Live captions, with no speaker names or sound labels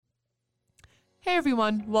Hey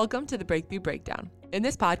everyone, welcome to the Breakthrough Breakdown. In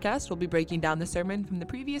this podcast, we'll be breaking down the sermon from the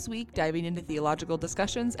previous week, diving into theological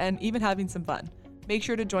discussions, and even having some fun. Make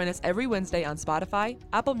sure to join us every Wednesday on Spotify,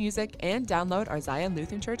 Apple Music, and download our Zion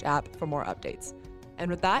Lutheran Church app for more updates. And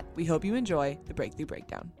with that, we hope you enjoy the Breakthrough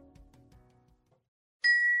Breakdown.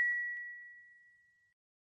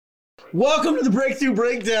 Welcome to the Breakthrough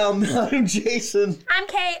Breakdown. I'm Jason. I'm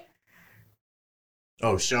Kate.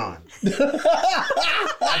 Oh, Sean.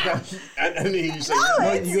 I knew you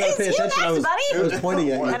said You gotta pay attention. I was pointing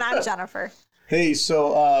at you. And I'm Jennifer. Hey,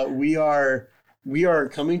 so we are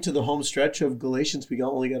coming to the home stretch of Galatians. We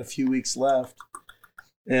only got a few weeks left,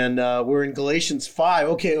 and we're in Galatians 5.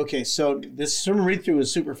 Okay. So this sermon read through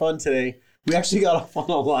was super fun today. We actually got off on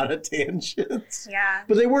a lot of tangents. Yeah.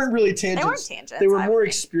 But they weren't really tangents. They weren't tangents. They were more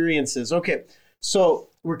experiences. Okay, so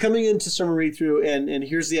we're coming into sermon read through, and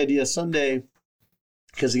here's the idea. Sunday,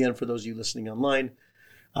 because again, for those of you listening online,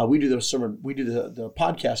 we do the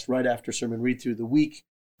podcast right after sermon read through the week,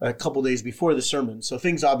 a couple days before the sermon. So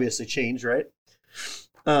things obviously change, right?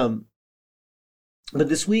 But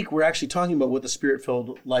this week we're actually talking about what the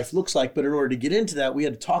Spirit-filled life looks like. But in order to get into that, we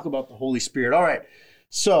had to talk about the Holy Spirit. All right,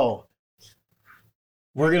 so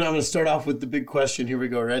I'm going to start off with the big question. Here we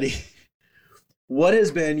go. Ready? What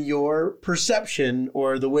has been your perception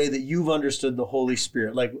or the way that you've understood the Holy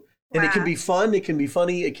Spirit? And it can be fun, it can be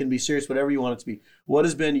funny, it can be serious, whatever you want it to be. What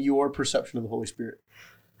has been your perception of the Holy Spirit?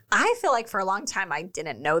 I feel like for a long time I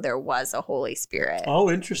didn't know there was a Holy Spirit. Oh,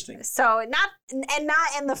 interesting. So not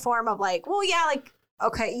in the form of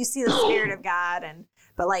okay, you see the Spirit of God,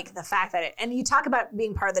 but the fact that and you talk about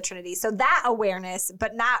being part of the Trinity. So that awareness,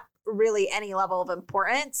 but not really any level of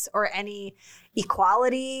importance or any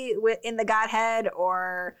equality in the Godhead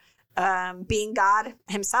or being God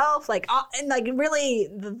himself, really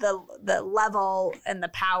the level and the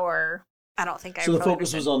power. I don't think I. So the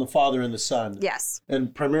focus was on the Father and the Son. Yes,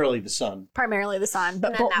 and primarily the Son. but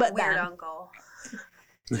Weird uncle.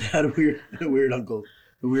 Had a weird uncle.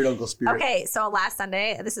 The weird uncle spirit. Okay, so last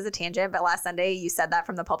Sunday, this is a tangent, but last Sunday you said that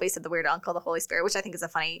from the pulpit, you said the weird uncle, the Holy Spirit, which I think is a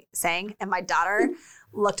funny saying. And my daughter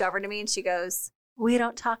looked over to me and she goes, "We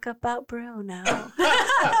don't talk about Bruno."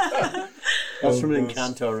 That's from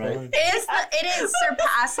Encanto, right? It is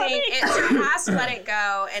surpassing. It surpassed Let It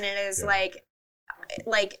Go, and it is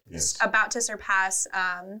about to surpass.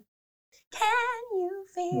 Can you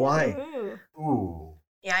feel? Why? Ooh.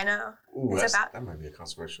 Yeah, I know. Ooh, that might be a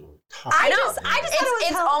controversial topic. I just thought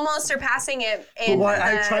it's almost surpassing it.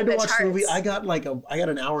 I tried to watch charts. the movie. I got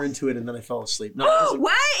an hour into it and then I fell asleep. No,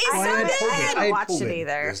 What? It's so I good. hadn't watched it either.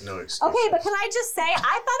 There's no excuse. Okay, but can I just say, I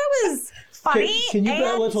thought it was funny. Can you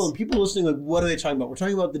let's hold on. People listening, what are they talking about? We're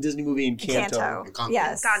talking about the Disney movie Encanto.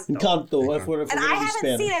 Yes. Encanto. And I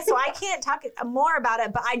haven't seen it, so I can't talk more about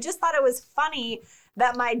it, but I just thought it was funny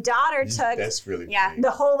that my daughter took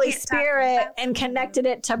the Holy Spirit and connected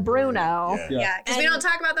it to Bruno. Yeah, because we don't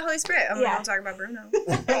talk about the Holy Spirit. We don't talk about Bruno.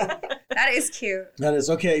 That is cute. That is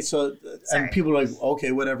okay. So, and people are like,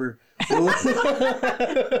 okay, whatever. But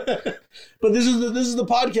this is the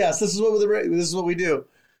podcast. This is what we do.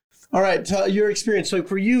 All right, your experience. So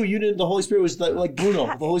for you didn't. The Holy Spirit was like Bruno.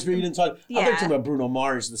 The Holy Spirit, you didn't talk. Yeah. I'm talking about Bruno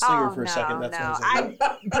Mars, the singer, for a second. That's what I was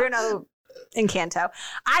like. Bruno Encanto.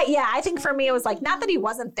 I think for me it was not that he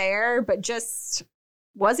wasn't there, but just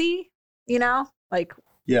was he?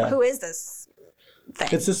 Who is this thing?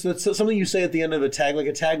 It's something you say at the end of a tagline,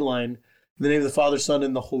 in the name of the Father, Son,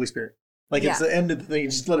 and the Holy Spirit. It's the end of the thing. You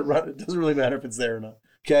just let it run. It doesn't really matter if it's there or not.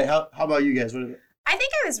 Okay, how about you guys? What is it? I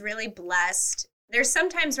think I was really blessed. There's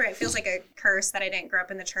sometimes where it feels like a curse that I didn't grow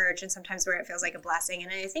up in the church, and sometimes where it feels like a blessing.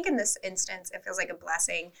 And I think in this instance, it feels like a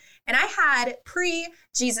blessing. And I had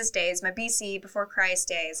pre-Jesus days, my BC, before Christ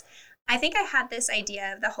days, I think I had this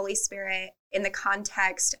idea of the Holy Spirit in the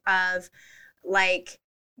context of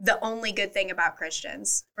the only good thing about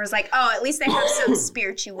Christians. Where it's at least they have some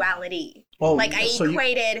spirituality.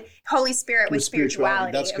 Equated Holy Spirit with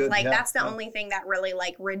spirituality. That's good. That's the only thing that really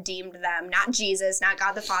redeemed them. Not Jesus, not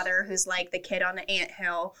God the Father, who's the kid on the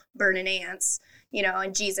anthill burning ants,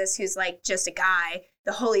 and Jesus, who's just a guy.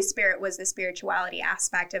 The Holy Spirit was the spirituality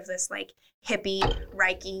aspect of this hippie,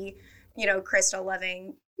 Reiki, crystal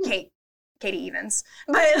loving Katie Evans.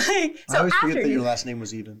 But I always forget that your last name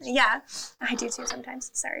was Evans. Yeah, I do too sometimes.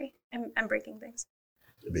 Sorry, I'm breaking things.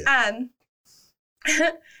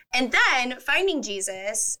 And then finding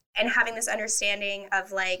Jesus and having this understanding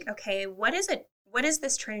of okay, what is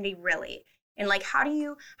this Trinity really? And how do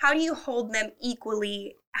you hold them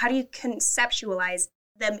equally? How do you conceptualize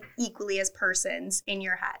them equally as persons in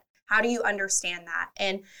your head? How do you understand that?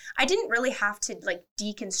 And I didn't really have to like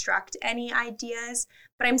deconstruct any ideas,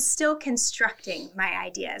 but I'm still constructing my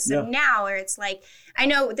ideas. So now where it's like, I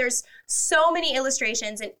know there's so many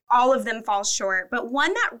illustrations and all of them fall short, but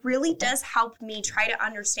one that really does help me try to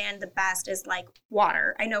understand the best is like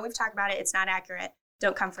water. I know we've talked about it. It's not accurate.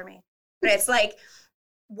 Don't come for me. But it's like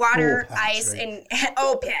water, ice, and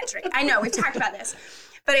Patrick. I know we've talked about this.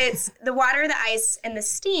 But it's the water, the ice, and the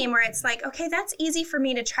steam where it's like, okay, that's easy for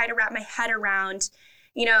me to try to wrap my head around,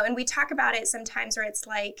 you know, and we talk about it sometimes where it's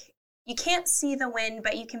like, you can't see the wind,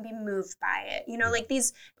 but you can be moved by it. You know, like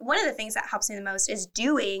one of the things that helps me the most is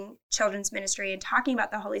doing children's ministry and talking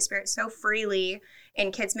about the Holy Spirit so freely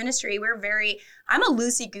in kids ministry. I'm a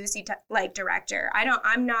loosey-goosey director.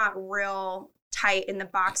 I'm not real tight in the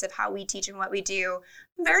box of how we teach and what we do.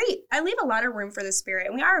 I leave a lot of room for the Spirit,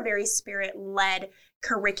 and we are a very Spirit-led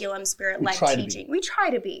curriculum, Spirit-led teaching. We try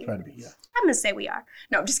to be. Yeah. I'm going to say we are.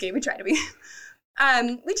 No, I'm just kidding. We try to be.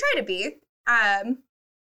 We try to be.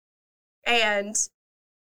 And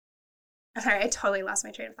I'm sorry, I totally lost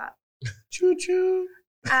my train of thought. Choo-choo.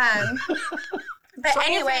 But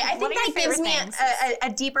anyway, I think that gives me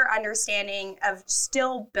a deeper understanding of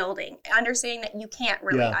still building. Understanding that you can't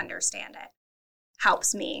really understand it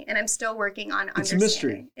helps me. And I'm still working on understanding. It's a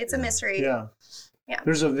mystery. It's a mystery. Yeah.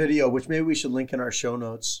 There's a video, which maybe we should link in our show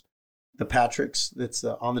notes, the Patrick's that's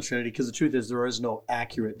on the Trinity, because the truth is there is no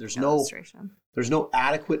accurate, there's no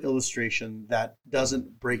adequate illustration that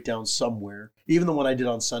doesn't break down somewhere. Even the one I did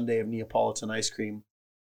on Sunday of Neapolitan ice cream,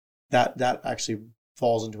 that actually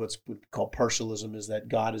falls into what's called partialism, is that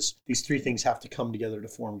God is, these three things have to come together to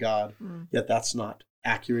form God, yet that's not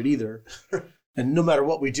accurate either. And no matter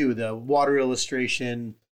what we do, the water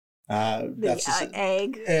illustration, eggs,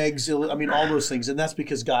 I mean, all those things. And that's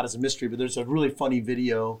because God is a mystery. But there's a really funny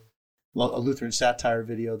video, a Lutheran satire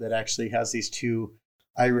video, that actually has these two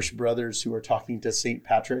Irish brothers who are talking to St.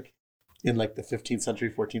 Patrick in like the 15th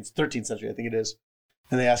century, 13th century, I think it is.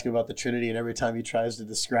 And they ask him about the Trinity, and every time he tries to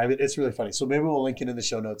describe it, it's really funny. So maybe we'll link it in the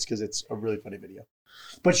show notes because it's a really funny video.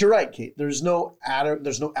 But you're right, Kate. There's no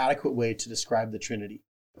adequate way to describe the Trinity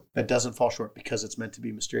that doesn't fall short because it's meant to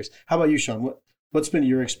be mysterious. How about you, Sean? What's been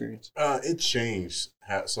your experience? It changed.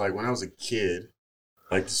 So like when I was a kid,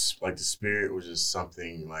 like the Spirit was just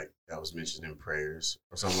something like that was mentioned in prayers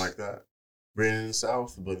or something like that, written in the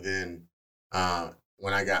South. But then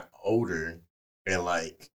when I got older, and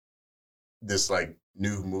like this like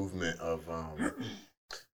new movement of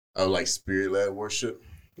like Spirit-led worship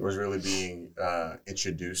was really being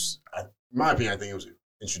introduced. In my opinion, I think it was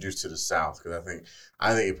introduced to the South, because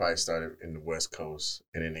I think it probably started in the West Coast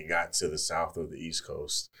and then it got to the South or the East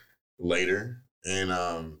Coast later, and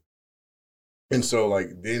so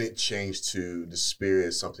like then it changed to the Spirit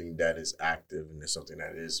is something that is active and it's something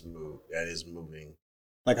that is moving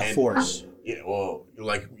like a force. Yeah, well,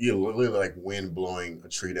 literally like wind blowing a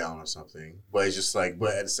tree down or something. But it's just like,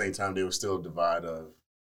 but at the same time, there was still a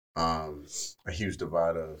huge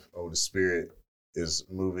divide of the Spirit is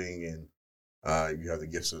moving, and you have the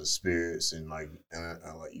gifts of the spirits, and like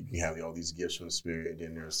you can have all these gifts from the Spirit.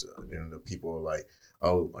 And then the people are like,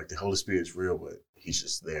 oh, like the Holy Spirit's real, but he's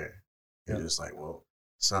just there. And it's like, well,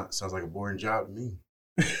 sounds like a boring job to me.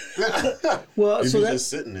 Well, so that's just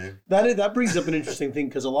sitting there. That brings up an interesting thing,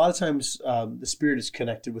 because a lot of times the Spirit is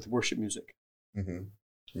connected with worship music. Mm-hmm.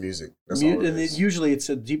 Music. That's all it is. Usually it's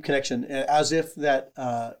a deep connection, as if that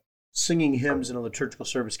singing hymns in a liturgical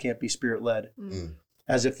service can't be Spirit-led. Mm.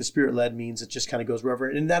 As if the Spirit-led means it just kind of goes wherever.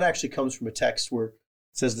 And that actually comes from a text where it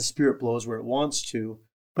says the Spirit blows where it wants to,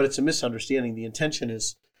 but it's a misunderstanding. The intention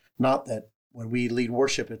is not that when we lead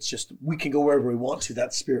worship, it's just we can go wherever we want to.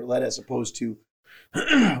 That's Spirit-led, as opposed to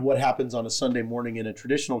what happens on a Sunday morning in a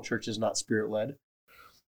traditional church is not Spirit-led.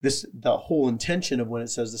 The whole intention of when it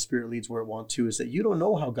says the Spirit leads where it wants to is that you don't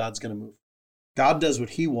know how God's going to move. God does what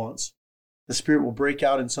he wants. The Spirit will break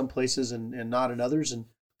out in some places and not in others, and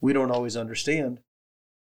we don't always understand.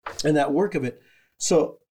 And that work of it.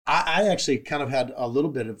 So I actually kind of had a little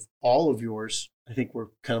bit of all of yours. I think were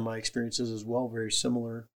kind of my experiences as well, very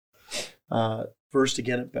similar. First,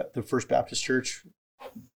 again, at the First Baptist Church,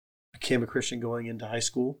 became a Christian going into high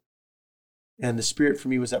school. And the Spirit for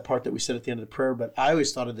me was that part that we said at the end of the prayer, but I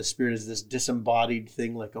always thought of the Spirit as this disembodied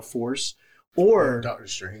thing, like a force. Or Doctor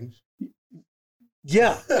Strange.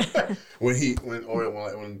 Yeah.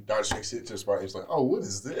 when Doctor Strange hit to the spot, he's like, "Oh, what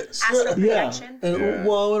is this?" Astral projection. Yeah.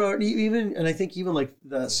 Well, and I think even like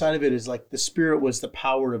the side of it is like the Spirit was the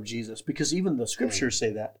power of Jesus, because even the scriptures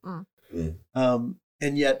say that.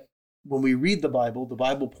 And yet, when we read the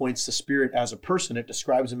Bible points the Spirit as a person. It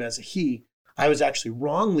describes him as a he. I was actually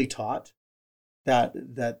wrongly taught that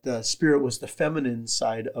the Spirit was the feminine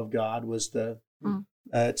side of God, was the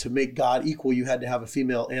to make God equal, you had to have a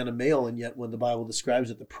female and a male, and yet when the Bible describes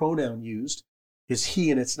it, the pronoun used is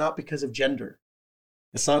he, and it's not because of gender.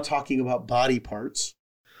 It's not talking about body parts,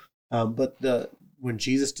 but when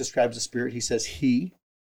Jesus describes the Spirit, he says he,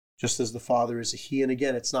 just as the Father is a he. And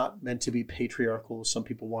again, it's not meant to be patriarchal as some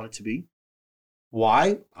people want it to be.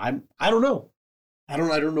 Why? I don't know. I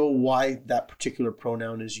don't know why that particular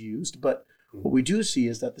pronoun is used, but what we do see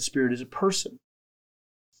is that the Spirit is a person.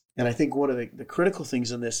 And I think one of the critical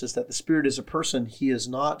things in this is that the Spirit is a person. He is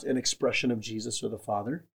not an expression of Jesus or the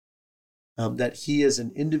Father. That he is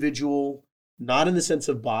an individual, not in the sense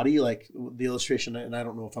of body, like the illustration, and I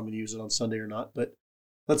don't know if I'm going to use it on Sunday or not, but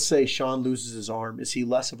let's say Sean loses his arm. Is he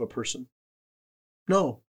less of a person?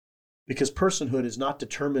 No, because personhood is not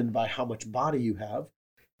determined by how much body you have.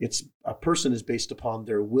 A person is based upon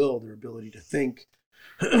their will, their ability to think,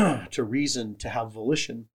 to reason, to have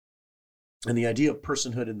volition. And the idea of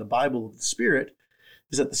personhood in the Bible of the Spirit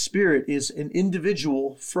is that the Spirit is an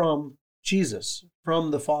individual from Jesus, from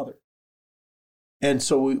the Father. And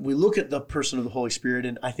so we look at the person of the Holy Spirit,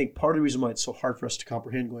 and I think part of the reason why it's so hard for us to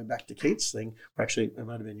comprehend, going back to Kate's thing, or actually it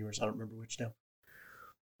might have been yours, I don't remember which now,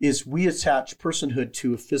 is we attach personhood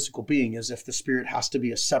to a physical being as if the Spirit has to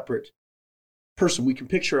be a separate person. We can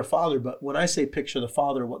picture a father, but when I say picture the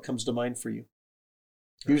Father, what comes to mind for you?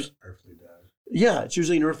 Earthly dad. Yeah, it's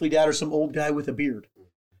usually an earthly dad or some old guy with a beard.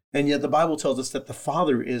 And yet the Bible tells us that the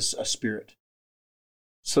Father is a spirit.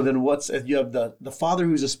 So then you have the Father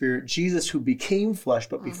who's a spirit, Jesus who became flesh,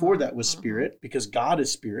 but before that was spirit, because God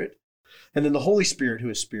is spirit, and then the Holy Spirit who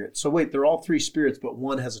is spirit. So wait, they're all three spirits, but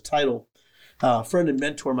one has a title. A friend and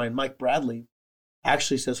mentor of mine, Mike Bradley,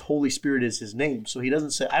 actually says Holy Spirit is his name. So he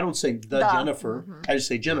doesn't say, I don't say the Jennifer, I just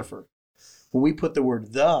say Jennifer. When we put the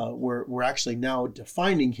word the, we're actually now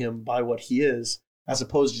defining him by what he is, as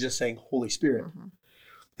opposed to just saying Holy Spirit.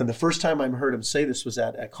 And the first time I heard him say this was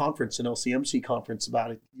at a conference, an LCMC conference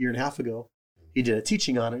about a year and a half ago. He did a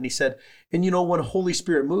teaching on it, and he said, and when Holy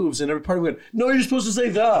Spirit moves, and every party went, no, you're supposed to say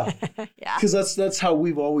the. Yeah. Because that's how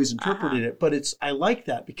we've always interpreted it. But I like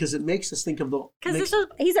that because it makes us think of the... Because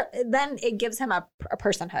then it gives him a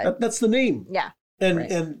personhood. That's the name. Yeah. And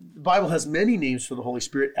right. and the Bible has many names for the Holy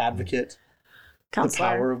Spirit: Advocate, Counselor.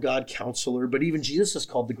 The power of God, Counselor. But even Jesus is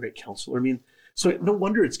called the Great Counselor. I mean, so no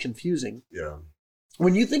wonder it's confusing. Yeah.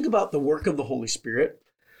 When you think about the work of the Holy Spirit,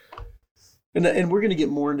 and we're going to get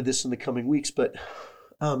more into this in the coming weeks, but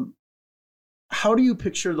how do you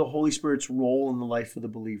picture the Holy Spirit's role in the life of the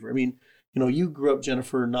believer? I mean, you grew up,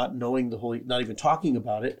 Jennifer, not knowing not even talking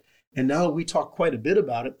about it, and now we talk quite a bit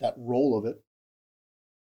about it, that role of it.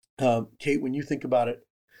 Kate, when you think about it,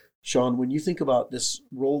 Sean, when you think about this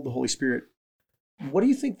role of the Holy Spirit, what do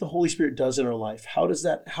you think the Holy Spirit does in our life? How does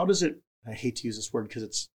it, I hate to use this word because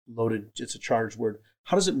it's loaded, it's a charged word.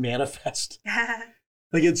 How does it manifest?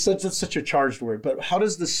 Like it's such a charged word, but how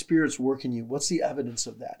does the Spirit's work in you? What's the evidence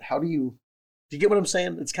of that? Do you get what I'm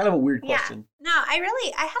saying? It's kind of a weird question. No, I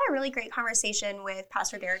had a really great conversation with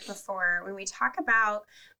Pastor Derek before when we talk about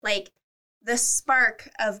like the spark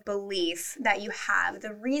of belief that you have.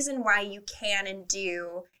 The reason why you can and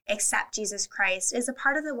do accept Jesus Christ is a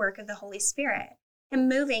part of the work of the Holy Spirit. Him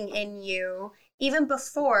moving in you even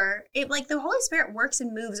before it, like the Holy Spirit works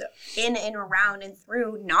and moves in and around and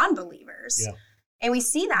through non-believers. Yeah. And we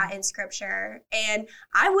see that in scripture. And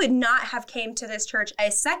I would not have came to this church a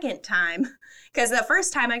second time because the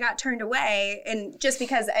first time I got turned away and just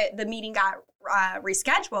because the meeting got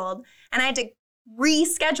rescheduled and I had to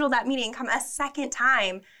reschedule that meeting and come a second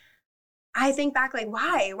time. I think back like,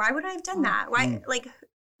 why would I have done that? Why, like,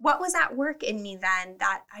 what was at work in me then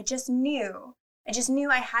that I just knew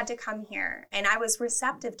I had to come here and I was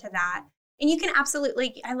receptive to that. And you can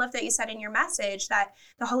absolutely, I love that you said in your message that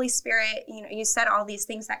the Holy Spirit, you said all these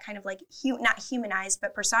things that kind of like, not humanized,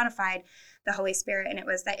 but personified the Holy Spirit. And it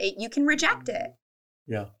was that you can reject it.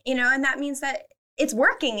 Yeah. And that means that it's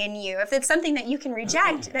working in you. If it's something that you can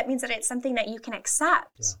reject, that means that it's something that you can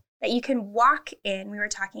accept, that you can walk in. We were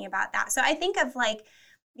talking about that. So I think of like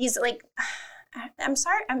these, like, I'm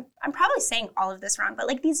sorry, I'm probably saying all of this wrong, but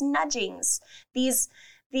like these nudgings, these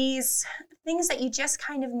things that you just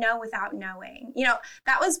kind of know without knowing.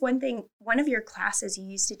 That was one of your classes you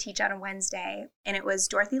used to teach on a Wednesday, and it was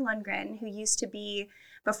Dorothy Lundgren, who used to be,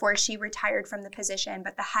 before she retired from the position,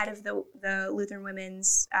 but the head of the Lutheran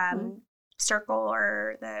Women's Circle,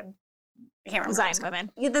 or I can't remember. Zion Women.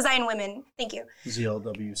 The Zion Women, thank you.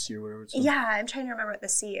 ZLWC or whatever it's called. Yeah, I'm trying to remember what the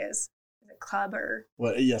C is. Club or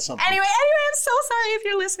something. Anyway, I'm so sorry if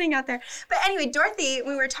you're listening out there. But anyway, Dorothy,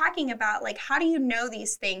 we were talking about like how do you know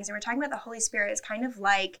these things, and we're talking about the Holy Spirit is kind of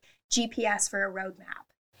like GPS for a roadmap.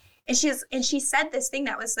 And she said this thing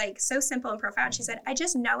that was like so simple and profound. She said, I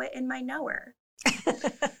just know it in my knower.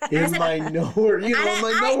 In my knower. You know, in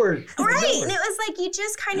my knower. Right. And it was like you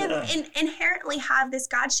just kind of inherently have this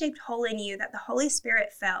God-shaped hole in you that the Holy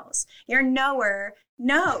Spirit fills. Your knower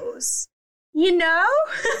knows. You know?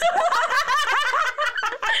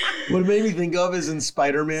 What it made me think of is in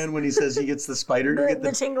Spider-Man when he says he gets the spider. You get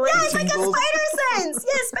The tingling. Yeah, it's like a spider sense.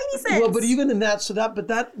 Yes, spidey sense. Well, but even in that,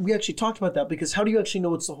 but we actually talked about that, because how do you actually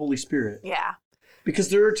know it's the Holy Spirit? Yeah. Because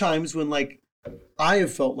there are times when, like, I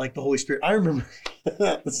have felt like the Holy Spirit. I remember,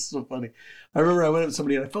 this is so funny. I remember I went up to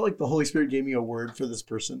somebody and I felt like the Holy Spirit gave me a word for this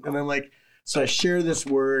person. And I'm like, so I share this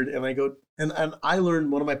word and I go, and I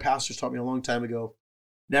learned, one of my pastors taught me a long time ago,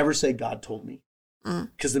 never say God told me.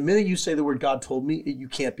 Because the minute you say the word God told me, you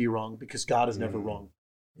can't be wrong, because God is never wrong.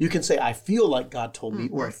 You can say, I feel like God told me,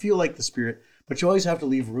 or I feel like the Spirit, but you always have to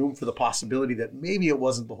leave room for the possibility that maybe it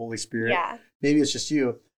wasn't the Holy Spirit. Yeah. Maybe it's just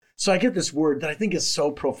you. So I get this word that I think is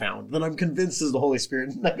so profound that I'm convinced is the Holy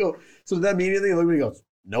Spirit. And I go, so does that mean anything? And everybody goes,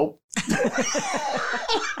 nope.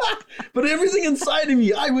 But everything inside of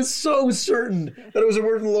me, I was so certain that it was a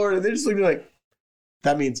word from the Lord. And they just looked at me like,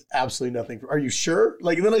 that means absolutely nothing. Are you sure?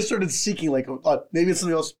 Like, and then I started seeking, like, maybe it's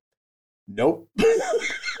something else. Nope.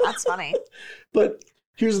 That's funny. But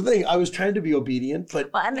here's the thing. I was trying to be obedient, but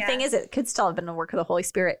Well, and the thing is, it could still have been the work of the Holy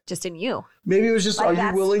Spirit just in you. maybe it was just, Like, are you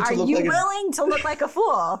that's- willing to look like willing to look like a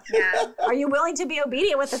fool? Yeah. Are you willing to be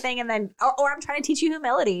obedient with the thing? And then, or I'm trying to teach you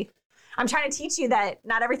humility. I'm trying to teach you that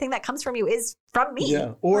not everything that comes from you is from me.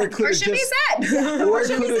 Yeah. Or it could Or have should be just, said. or it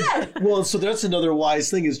should be could have, well, so that's another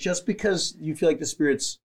wise thing, is just because you feel like the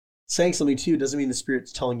Spirit's saying something to you doesn't mean the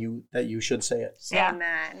Spirit's telling you that you should say it. Yeah.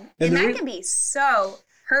 Amen. And And the that re- can be so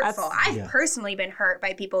hurtful. I've Yeah. personally been hurt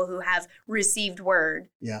by people who have received word.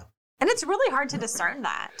 Yeah. And it's really hard to discern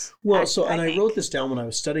that. Well, I think. wrote this down when I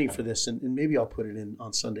was studying for this, and maybe I'll put it in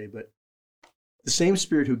on Sunday, but the same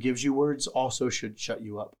Spirit who gives you words also should shut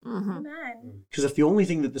you up. Mhm. Amen. Because if the only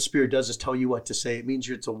thing that the Spirit does is tell you what to say, it means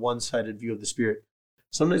it's a one-sided view of the Spirit.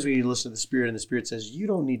 Sometimes we need to listen to the Spirit, and the Spirit says, you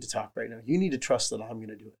don't need to talk right now. You need to trust that I'm going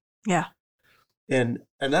to do it. Yeah. And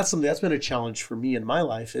that's something that's been a challenge for me in my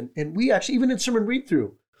life. And we actually, even in sermon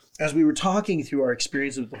read-through, as we were talking through our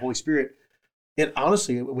experience with the Holy Spirit, it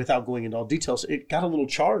honestly, without going into all details, it got a little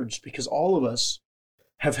charged, because all of us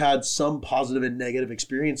have had some positive and negative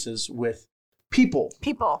experiences with people.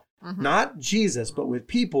 People. Mhm. Not Jesus, but with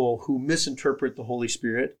people who misinterpret the Holy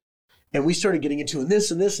Spirit. And we started getting into this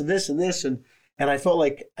and this and this and this. And I felt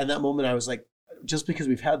like in that moment, I was like, just because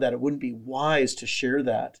we've had that, it wouldn't be wise to share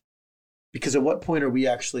that. Because at what point are we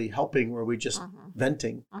actually helping, or are we just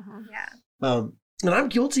venting? Mhm. Yeah. And I'm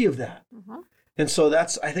guilty of that. Mhm. And so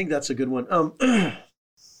I think that's a good one.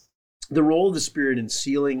 The role of the Spirit in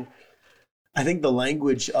sealing, I think the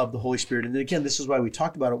language of the Holy Spirit, and again, this is why we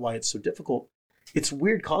talked about it, why it's so difficult. It's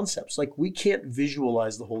weird concepts. Like, we can't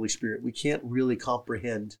visualize the Holy Spirit. We can't really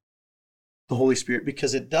comprehend the Holy Spirit,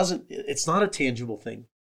 because it's not a tangible thing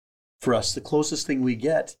for us. The closest thing we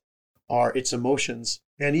get are its emotions.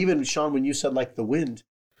 And even, Sean, when you said like the wind,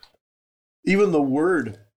 even the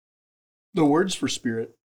words for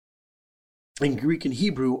spirit in Greek and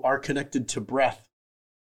Hebrew are connected to breath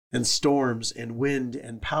and storms and wind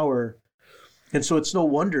and power. And so it's no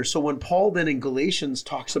wonder. So when Paul then in Galatians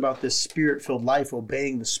talks about this Spirit-filled life,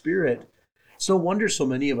 obeying the Spirit, it's no wonder so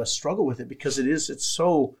many of us struggle with it, because it's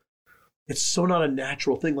so not a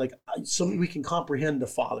natural thing. Like, we can comprehend the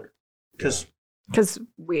Father, because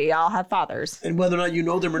we all have fathers. and whether or not you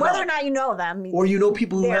know them or Whether or not you know them, or you know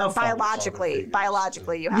people who they're have fathers.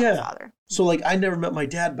 biologically, you have Yeah. a father. So like, I never met my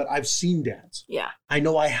dad, but I've seen dads. Yeah. I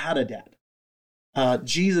know I had a dad.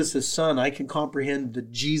 Jesus' son, I can comprehend the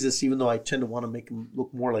Jesus, even though I tend to want to make him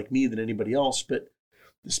look more like me than anybody else. But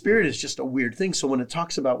the Spirit is just a weird thing. So when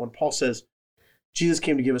Paul says Jesus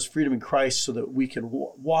came to give us freedom in Christ so that we can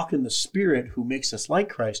walk in the Spirit who makes us like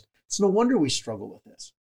Christ, it's no wonder we struggle with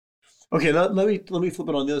this. Okay, let me flip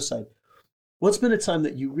it on the other side. What's been a time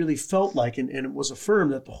that you really felt like, and it was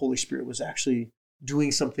affirmed that the Holy Spirit was actually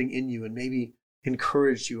doing something in you and maybe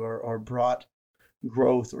encouraged you or brought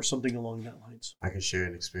growth or something along that lines? I can share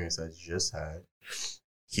an experience I just had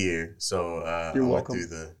here. So You're I welcome. went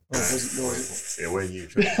through the. It wasn't It wasn't you.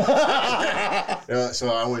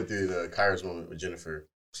 So I went through the Kairos moment with Jennifer,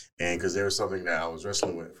 and because there was something that I was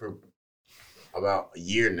wrestling with for about a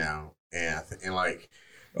year now, and then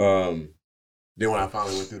when I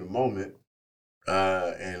finally went through the moment,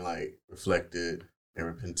 and like reflected and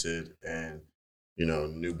repented, and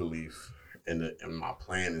new belief in my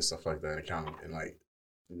plan and stuff like that, and like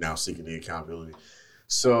now seeking the accountability.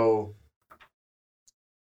 So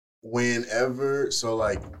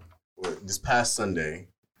this past Sunday,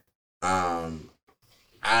 I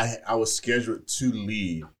was scheduled to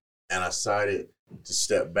lead, and I decided to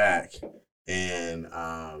step back, and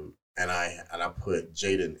I put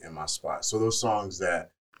Jaden in my spot. So those songs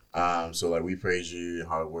that, so like We Praise You and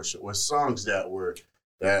How to Worship, were songs that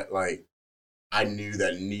like I knew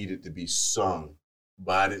that needed to be sung,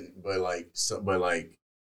 but I didn't. But like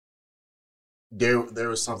there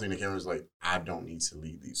was something that came was like, I don't need to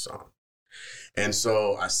lead these songs. And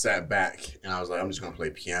so I sat back and I was like, I'm just gonna play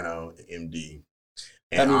piano, MD.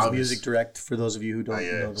 That means music direct for those of you who don't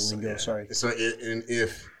know the lingo. Yeah. Sorry. So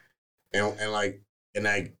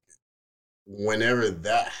whenever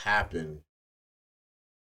that happened,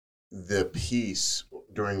 the piece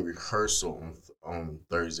during rehearsal on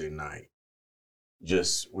Thursday night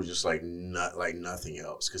was just like not like nothing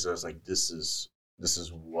else, because I was like, this is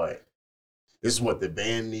what the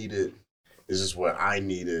band needed. This is what I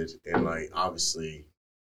needed, and like obviously,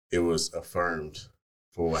 it was affirmed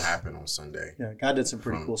for what happened on Sunday. Yeah, God did some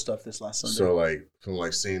pretty cool stuff this last Sunday. So like from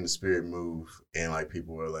like seeing the Spirit move, and like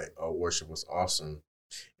people were like, "Oh, worship was awesome,"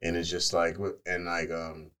 and it's just like, and like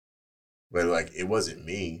but like it wasn't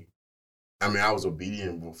me. I mean, I was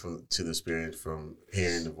obedient to the Spirit from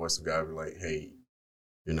hearing the voice of God, like, "Hey,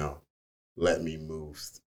 let me move."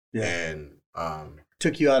 Yeah. And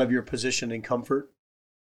took you out of your position and comfort.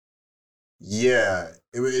 Yeah,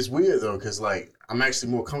 it's weird though, because like I'm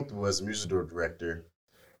actually more comfortable as a musical director,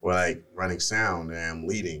 or like running sound, than I'm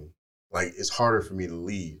leading. Like it's harder for me to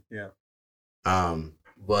lead. Yeah.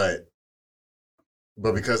 But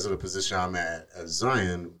because of the position I'm at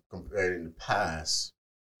Zion, compared in the past,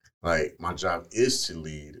 like my job is to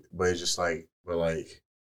lead. But it's just like,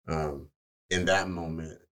 in that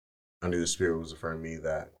moment, I knew the Spirit was affirming me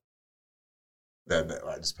that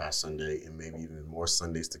like this past Sunday, and maybe even more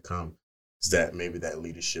Sundays to come, is that maybe that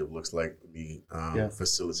leadership looks like me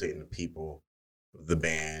facilitating the people, the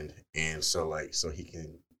band, and so he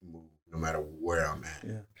can move no matter where I'm at.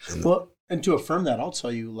 Yeah. And to affirm that, I'll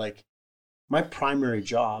tell you, like, my primary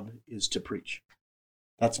job is to preach.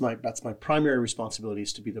 That's my primary responsibility,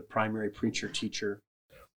 is to be the primary preacher, teacher.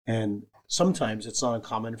 And sometimes it's not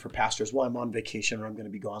uncommon for pastors, well, I'm on vacation or I'm going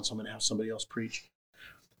to be gone, so I'm going to have somebody else preach.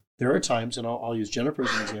 There are times, and I'll use Jennifer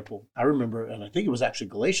as an example. I remember, and I think it was actually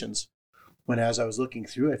Galatians, when as I was looking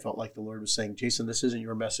through, I felt like the Lord was saying, Jason, this isn't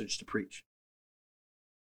your message to preach.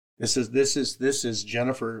 This is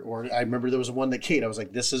Jennifer, or I remember there was one that Kate, I was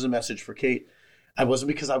like, this is a message for Kate. It wasn't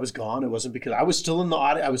because I was gone. It wasn't because I was still in the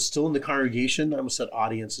audience. I was still in the congregation. I almost said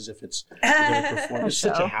audience as if it's going to perform. It's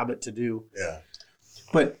such a habit to do. Yeah.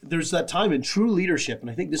 But there's that time in true leadership, and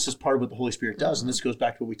I think this is part of what the Holy Spirit does, and this goes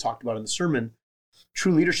back to what we talked about in the sermon.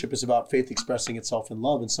 True leadership is about faith expressing itself in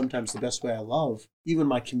love, and sometimes the best way I love, even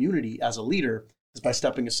my community as a leader, is by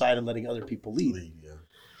stepping aside and letting other people lead. Yeah.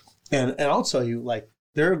 And I'll tell you, like,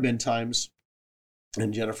 there have been times,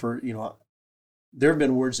 and Jennifer, there have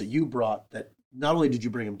been words that you brought that not only did you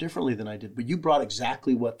bring them differently than I did, but you brought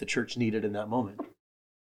exactly what the church needed in that moment.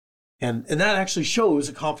 And that actually shows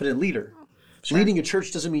a confident leader. Sure. Leading a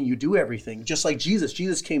church doesn't mean you do everything. Just like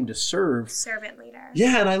Jesus came to serve. Servant leader.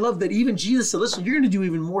 Yeah, and I love that even Jesus said, listen, you're going to do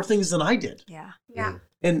even more things than I did. Yeah. Yeah.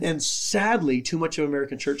 And sadly, too much of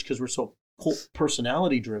American church, because we're so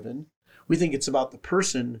personality driven, we think it's about the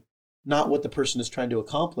person, not what the person is trying to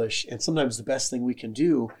accomplish. And sometimes the best thing we can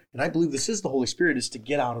do, and I believe this is the Holy Spirit, is to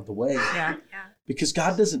get out of the way. Yeah. Yeah. Because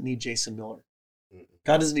God doesn't need Jason Miller.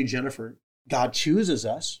 God doesn't need Jennifer. God chooses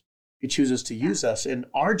us. He chooses to use us. And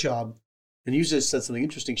our job, and you just said something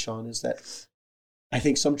interesting, Sean, is that I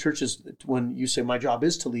think some churches, when you say my job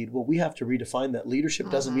is to lead, well, we have to redefine that. Leadership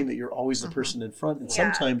doesn't mean that you're always the person in front. And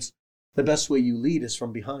sometimes the best way you lead is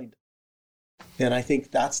from behind. And I think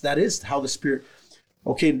that is how the Spirit,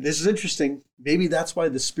 okay, this is interesting. Maybe that's why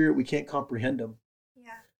the Spirit, we can't comprehend him.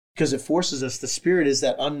 Yeah. Because it forces us. The Spirit is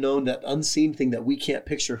that unknown, that unseen thing that we can't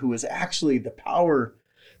picture, who is actually the power,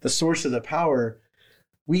 the source of the power.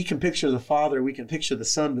 We can picture the Father, we can picture the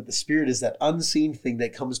Son, but the Spirit is that unseen thing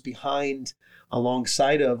that comes behind,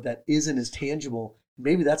 alongside of, that isn't as tangible.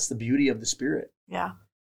 Maybe that's the beauty of the Spirit. Yeah.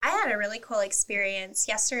 I had a really cool experience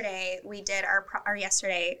yesterday. We did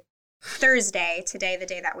Thursday, today, the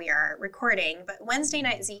day that we are recording, but Wednesday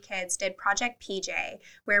night Z Kids did Project PJ,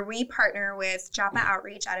 where we partner with Joppa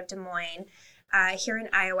Outreach out of Des Moines here in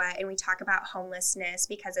Iowa, and we talk about homelessness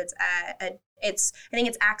because it's I think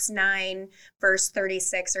it's Acts 9 verse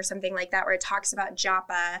 36 or something like that, where it talks about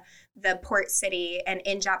Joppa, the port city, and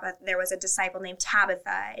in Joppa there was a disciple named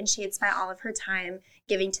Tabitha, and she had spent all of her time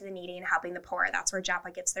giving to the needy and helping the poor. That's where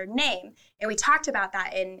Joppa gets their name. And we talked about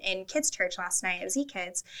that in kids' church last night. It was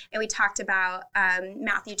E-Kids. And we talked about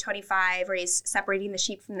Matthew 25, where he's separating the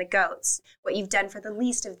sheep from the goats. What you've done for the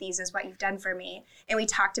least of these is what you've done for me. And we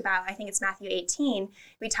talked about, I think it's Matthew 18,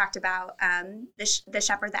 we talked about the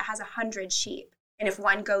shepherd that has 100 sheep. And if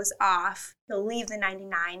one goes off, he'll leave the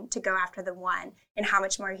 99 to go after the one. And how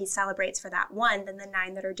much more he celebrates for that one than the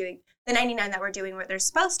 99 that were doing what they're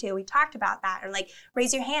supposed to. We talked about that. Or like,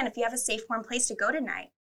 raise your hand if you have a safe, warm place to go tonight.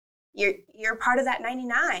 You're part of that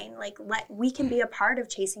 99. Like, we can be a part of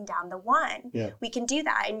chasing down the one. Yeah. We can do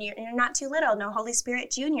that. And you're not too little. No Holy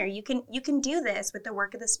Spirit Junior. You can do this with the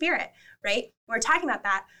work of the Spirit, right? We're talking about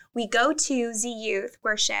that. We go to Z Youth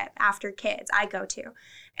worship after kids. I go to.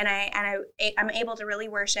 And I'm able to really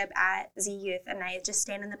worship at Z Youth, and I just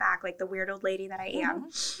stand in the back like the weird old lady that I am.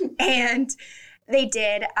 And they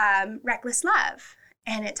did Reckless Love,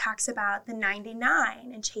 and it talks about the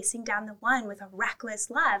 99 and chasing down the one with a reckless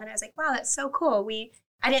love. And I was like, wow, that's so cool.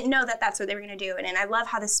 I didn't know that that's what they were going to do. And I love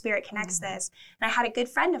how the Spirit connects this. And I had a good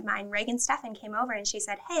friend of mine, Reagan Steffen, came over, and she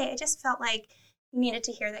said, hey, I just felt like you needed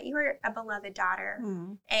to hear that you were a beloved daughter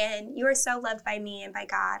and you were so loved by me and by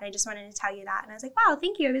God. I just wanted to tell you that. And I was like, wow,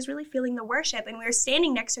 thank you. I was really feeling the worship. And we were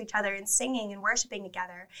standing next to each other and singing and worshiping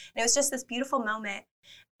together. And it was just this beautiful moment.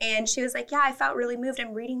 And she was like, yeah, I felt really moved.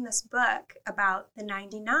 I'm reading this book about the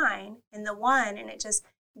 99 and the one, and it just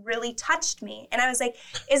really touched me. And I was like,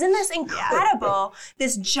 isn't this incredible?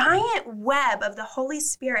 This giant web of the Holy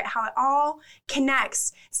Spirit, how it all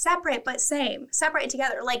connects, separate but same, separate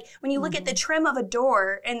together. Like when you look at the trim of a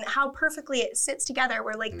door and how perfectly it sits together,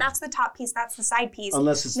 where like that's the top piece, that's the side piece.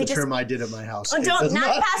 Unless it's the trim I did at my house.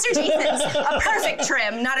 Not Pastor Jason's, a perfect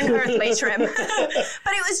trim, not an earthly trim.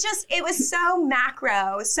 But it was so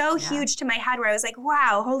macro, so huge to my head, where I was like,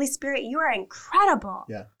 wow, Holy Spirit, you are incredible.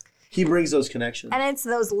 Yeah. He brings those connections. And it's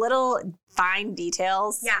those little fine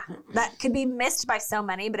details that could be missed by so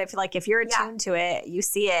many. But if you're attuned to it, you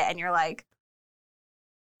see it and you're like,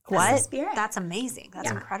 what? That's amazing. That's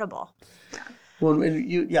incredible. Yeah. Well,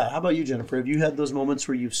 and how about you, Jennifer? Have you had those moments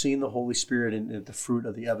where you've seen the Holy Spirit and the fruit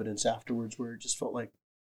of the evidence afterwards, where it just felt like?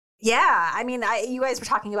 Yeah. I mean, you guys were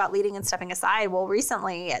talking about leading and stepping aside. Well,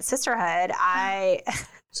 recently at Sisterhood,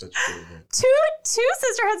 Such a good event. Two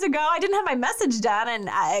sisterhoods ago, I didn't have my message done,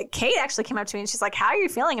 and Kate actually came up to me and she's like, how are you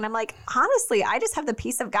feeling? And I'm like, honestly, I just have the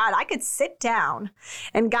peace of God. I could sit down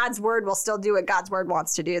and God's word will still do what God's word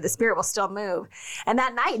wants to do. The Spirit will still move. And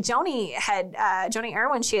that night, Joni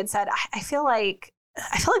Irwin, she had said, I feel like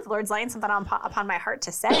the Lord's laying something upon my heart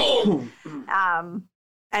to say.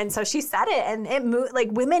 And so she said it, and it moved, like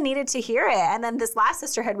women needed to hear it. And then this last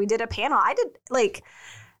sisterhood, we did a panel. I did like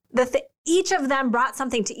each of them brought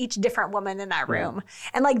something to each different woman in that room.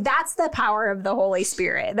 And like, that's the power of the Holy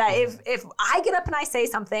Spirit, that if I get up and I say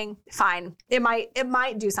something, fine, it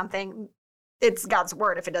might do something. It's God's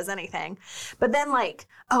word if it does anything. But then like,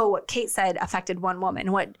 what Kate said affected one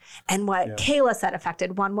woman, what Kayla said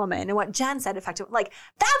affected one woman, and what Jen said affected, like,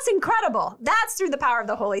 that's incredible. That's through the power of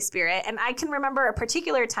the Holy Spirit. And I can remember a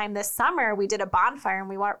particular time this summer, we did a bonfire and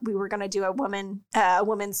we were going to do a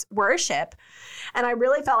women's worship. And I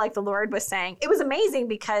really felt like the Lord was saying, it was amazing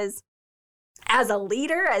because as a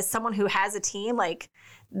leader, as someone who has a team, like,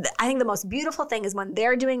 I think the most beautiful thing is when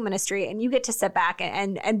they're doing ministry and you get to sit back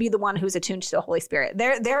and be the one who's attuned to the Holy Spirit.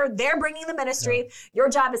 They're bringing the ministry. Yeah. Your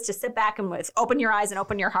job is to sit back and open your eyes and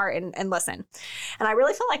open your heart and listen. And I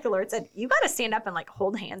really felt like the Lord said, you got to stand up and like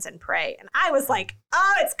hold hands and pray. And I was like,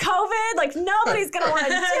 oh, it's COVID. Like nobody's going to want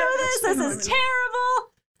to do this. This is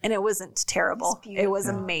terrible. And it wasn't terrible. It was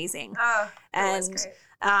amazing. Oh, that was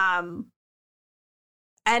great.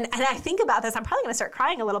 And I think about this, I'm probably going to start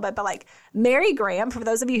crying a little bit, but like Mary Graham, for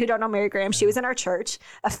those of you who don't know Mary Graham, she was in our church,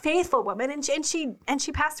 a faithful woman, and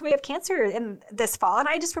she passed away of cancer in this fall. And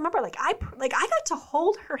I just remember like I got to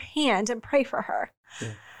hold her hand and pray for her.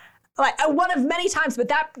 Yeah. Like one of many times, but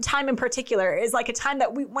that time in particular is like a time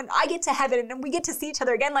that when I get to heaven and we get to see each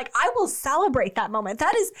other again, like I will celebrate that moment.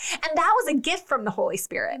 That was a gift from the Holy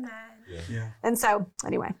Spirit. Amen. Yeah. And so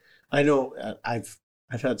anyway, I know I've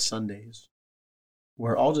had Sundays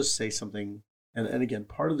where I'll just say something, and again,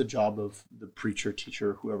 part of the job of the preacher,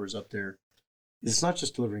 teacher, whoever's up there, it's not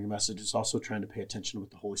just delivering a message, it's also trying to pay attention to what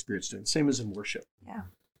the Holy Spirit's doing. Same as in worship. Yeah.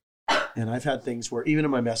 And I've had things where even in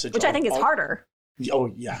my message, which I think is harder. Oh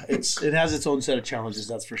yeah, it has its own set of challenges,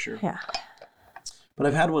 that's for sure. Yeah. But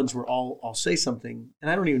I've had ones where I'll say something, and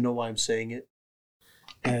I don't even know why I'm saying it,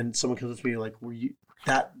 and someone comes up to me like, "Were you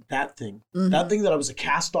that thing? Mm-hmm. That thing that I was a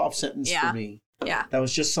cast off sentence for me." Yeah. That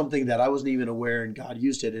was just something that I wasn't even aware, and God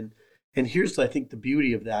used it. And here's, I think, the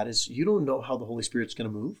beauty of that is you don't know how the Holy Spirit's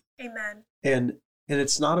going to move. Amen. And And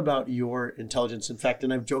it's not about your intelligence. In fact,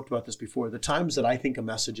 and I've joked about this before, the times that I think a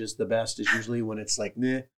message is the best is usually when it's like,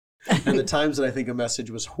 meh. And the times that I think a message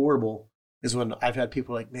was horrible is when I've had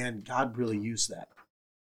people like, man, God really used that.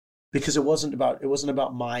 Because it wasn't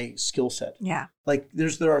about my skill set. Yeah. Like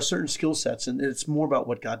there are certain skill sets, and it's more about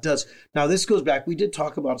what God does. Now, this goes back, we did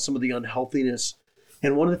talk about some of the unhealthiness.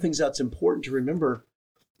 And one of the things that's important to remember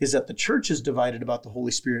is that the church is divided about the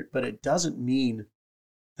Holy Spirit, but it doesn't mean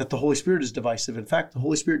that the Holy Spirit is divisive. In fact, the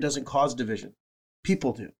Holy Spirit doesn't cause division.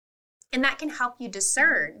 People do. And that can help you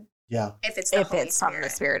discern Yeah. if it's the Holy Spirit. from the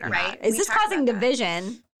Spirit or right? not. Is We this talked causing about that.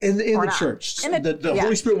 division? In the Or not. church. In the- The yeah.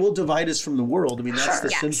 Holy Spirit will divide us from the world. I mean, that's Sure. the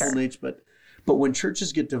Yeah, sinful sure. nature. But when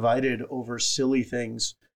churches get divided over silly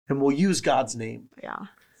things, and we'll use God's name. Yeah.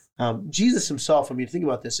 Jesus himself, I mean, think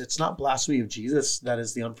about this. It's not blasphemy of Jesus that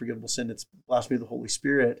is the unforgivable sin. It's blasphemy of the Holy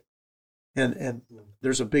Spirit. And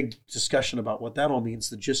there's a big discussion about what that all means.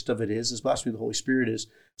 The gist of it is blasphemy of the Holy Spirit is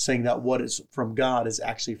saying that what is from God is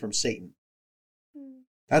actually from Satan.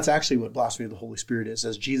 That's actually what blasphemy of the Holy Spirit is,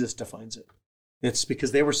 as Jesus defines it. It's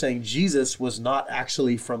because they were saying Jesus was not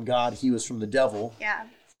actually from God. He was from the devil. Yeah.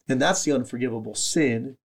 And that's the unforgivable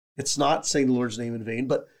sin. It's not saying the Lord's name in vain,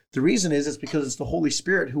 but the reason is because it's the Holy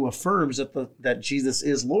Spirit who affirms that Jesus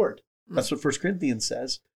is Lord. That's what 1 Corinthians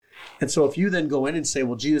says. And so if you then go in and say,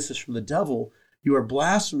 well, Jesus is from the devil, you are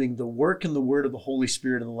blaspheming the work and the word of the Holy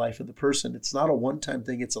Spirit in the life of the person. It's not a one-time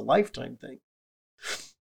thing, it's a lifetime thing.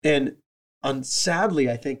 And sadly,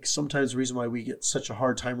 I think sometimes the reason why we get such a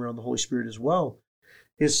hard time around the Holy Spirit as well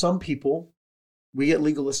is some people, we get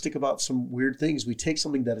legalistic about some weird things. We take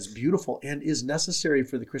something that is beautiful and is necessary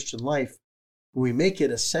for the Christian life, we make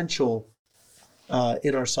it essential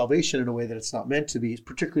in our salvation in a way that it's not meant to be,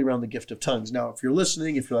 particularly around the gift of tongues. Now, if you're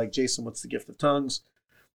listening, if you're like, Jason, what's the gift of tongues?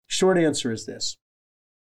 Short answer is this.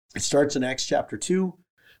 It starts in Acts chapter 2,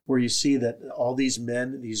 where you see that all these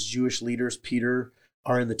men, these Jewish leaders, Peter,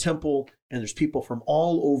 are in the temple, and there's people from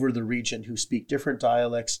all over the region who speak different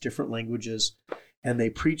dialects, different languages, and they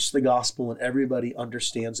preach the gospel, and everybody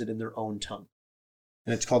understands it in their own tongue.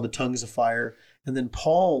 And it's called the tongues of fire. And then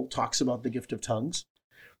Paul talks about the gift of tongues.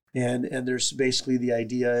 And there's basically the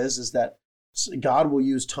idea is that God will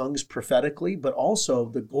use tongues prophetically, but also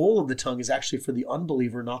the goal of the tongue is actually for the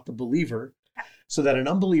unbeliever, not the believer. So that an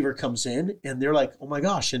unbeliever comes in and they're like, oh my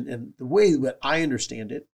gosh. And the way that I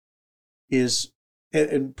understand it is,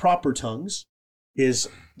 in proper tongues, is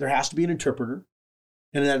there has to be an interpreter.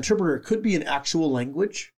 And that interpreter could be an actual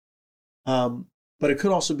language, but it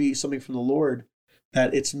could also be something from the Lord,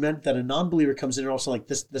 that it's meant that a non-believer comes in and also like,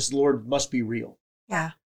 this Lord must be real.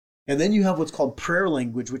 Yeah. And then you have what's called prayer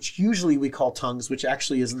language, which usually we call tongues, which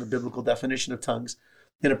actually isn't the biblical definition of tongues.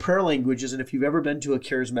 And a prayer language is, and if you've ever been to a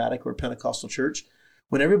charismatic or Pentecostal church,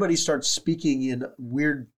 when everybody starts speaking in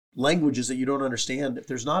weird languages that you don't understand, if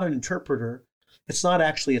there's not an interpreter, it's not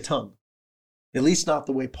actually a tongue. At least not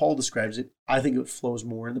the way Paul describes it. I think it flows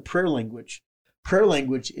more in the prayer language. Prayer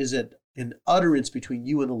language is an utterance between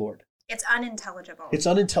you and the Lord. It's unintelligible. It's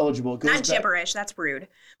unintelligible. It goes Not back- gibberish, that's rude.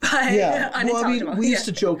 But Yeah. Well, I unintelligible. mean, we used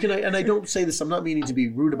to joke, and I don't say this, I'm not meaning to be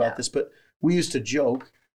rude about this, but we used to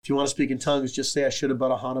joke, if you want to speak in tongues, just say, I should have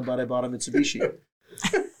bought a Honda, but I bought a Mitsubishi.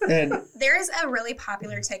 And There is a really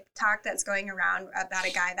popular TikTok that's going around about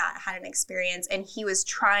a guy that had an experience and he was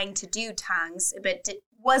trying to do tongues, but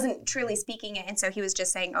wasn't truly speaking it. And so he was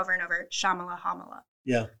just saying over and over, Shamala Hamala.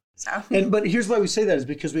 yeah. So But here's why we say that is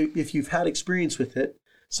because if you've had experience with it,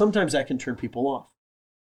 sometimes that can turn people off.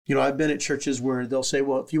 You know, I've been at churches where they'll say,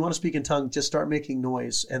 well, if you want to speak in tongues, just start making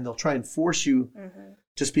noise. And they'll try and force you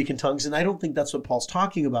to speak in tongues. And I don't think that's what Paul's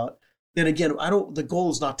talking about. And again, the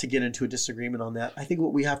goal is not to get into a disagreement on that. I think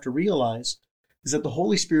what we have to realize is that the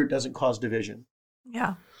Holy Spirit doesn't cause division.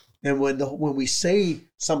 Yeah. And when we say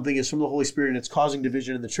something is from the Holy Spirit and it's causing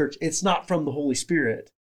division in the church, it's not from the Holy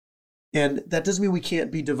Spirit. And that doesn't mean we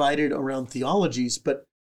can't be divided around theologies, but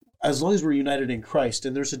as long as we're united in Christ,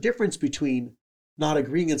 and there's a difference between not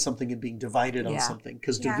agreeing on something and being divided on Yeah. something,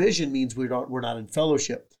 because Yeah. division means we're not in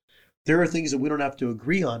fellowship. There are things that we don't have to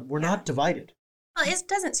agree on. We're not divided. well,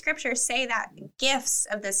 doesn't Scripture say that gifts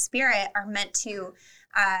of the Spirit are meant to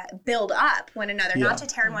build up one another, Yeah. not to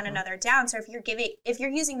tear one another down? So if you're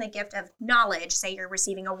using the gift of knowledge, say you're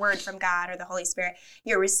receiving a word from God or the Holy Spirit,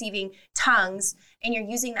 you're receiving tongues, and you're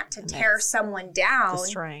using that to tear someone down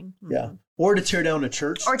Destroying. Yeah. Or to tear down a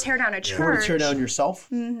church. or tear down a church, Or to tear down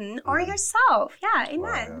yourself. or yourself. Yeah, amen.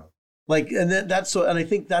 Wow. Like, and that's so, and I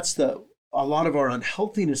think that's a lot of our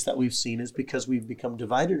unhealthiness that we've seen is because we've become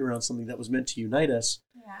divided around something that was meant to unite us.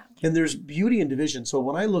 Yeah. And there's beauty in division. So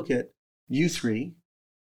when I look at you three,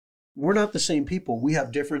 we're not the same people. We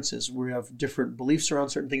have differences. We have different beliefs around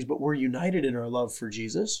certain things, but we're united in our love for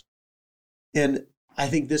Jesus. And I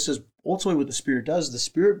think this is ultimately what the Spirit does. The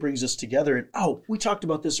Spirit brings us together. And we talked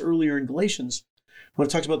about this earlier in Galatians when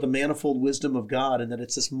it talks about the manifold wisdom of God and that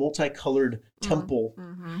it's this multicolored temple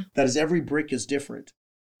that is every brick is different.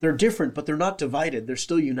 They're different, but they're not divided. They're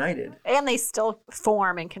still united. And they still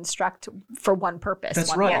form and construct for one purpose.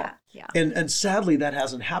 That's right. Yeah. And sadly, that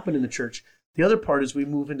hasn't happened in the church. The other part is we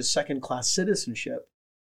move into second-class citizenship,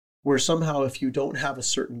 where somehow if you don't have a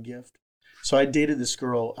certain gift. So I dated this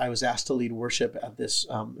girl. I was asked to lead worship at this,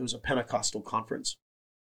 it was a Pentecostal conference.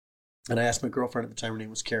 And I asked my girlfriend at the time, her name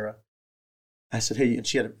was Kara. I said, hey, and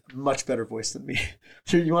she had a much better voice than me.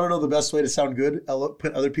 You want to know the best way to sound good?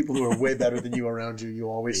 Put other people who are way better than you around you. You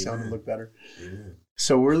always sound and look better. Amen.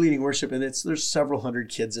 So we're leading worship, and there's several hundred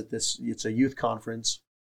kids at this. It's a youth conference.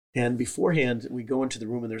 And beforehand, we go into the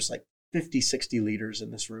room, and there's like 50, 60 leaders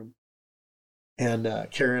in this room. And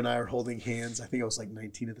Kara and I are holding hands. I think I was like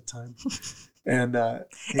 19 at the time. And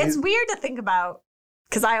it's weird to think about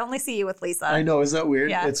because I only see you with Lisa. I know. Isn't that weird?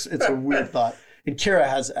 Yeah. It's a weird thought. And Kara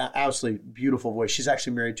has an absolutely beautiful voice. She's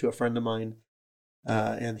actually married to a friend of mine,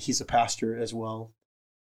 and he's a pastor as well.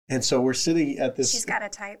 And so we're sitting at this. She's got a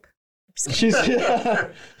type. She's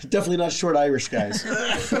definitely not short Irish guys.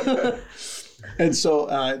 And so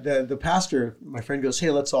the pastor, my friend, goes, hey,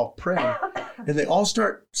 let's all pray. And they all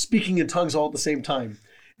start speaking in tongues all at the same time.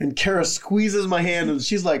 And Kara squeezes my hand, and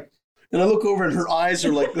she's like, and I look over, and her eyes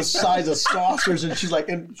are like the size of saucers, and she's like,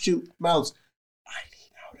 and she mouths,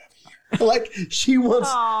 like she wants,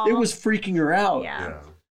 it was freaking her out. Yeah.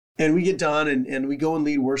 And we get done and we go and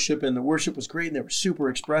lead worship, and the worship was great and they were super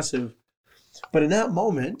expressive. But in that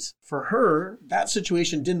moment, for her, that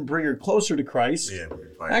situation didn't bring her closer to Christ. Yeah,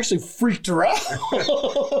 actually freaked her out.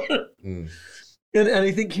 And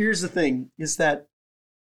I think here's the thing is that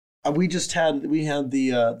we had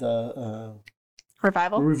the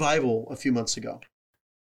revival a few months ago.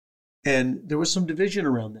 And there was some division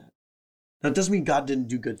around that. Now, it doesn't mean God didn't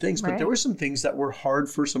do good things, but there were some things that were hard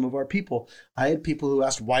for some of our people. I had people who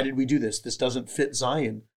asked, why did we do this? This doesn't fit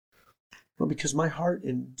Zion. Well, because my heart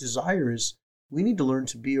and desire is we need to learn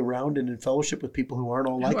to be around and in fellowship with people who aren't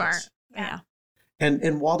all like us. Yeah.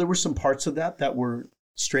 And while there were some parts of that were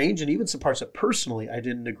strange, and even some parts that personally I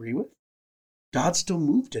didn't agree with, God still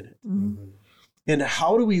moved in it. Mm-hmm. And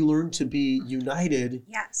how do we learn to be united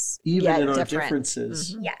even in our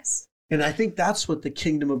differences? Mm-hmm. Yes. And I think that's what the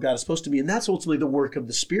kingdom of God is supposed to be. And that's ultimately the work of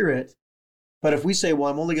the Spirit. But if we say,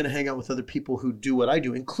 well, I'm only going to hang out with other people who do what I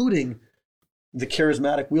do, including the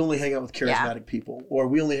charismatic, we only hang out with charismatic people, or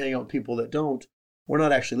we only hang out with people that don't, we're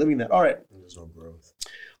not actually living that. All right. There's no growth.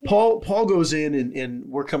 Paul goes in, and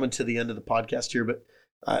we're coming to the end of the podcast here, but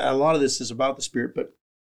a lot of this is about the Spirit. But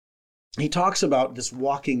he talks about this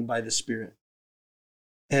walking by the Spirit.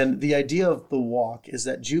 And the idea of the walk is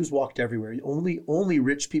that Jews walked everywhere. Only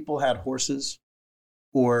rich people had horses,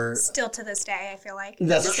 or still to this day, I feel like.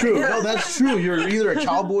 That's true. No, that's true. You're either a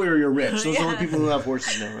cowboy or you're rich. Those are the only people who have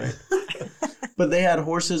horses now, right? But they had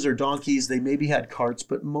horses or donkeys. They maybe had carts,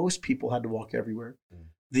 but most people had to walk everywhere.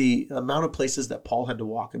 The amount of places that Paul had to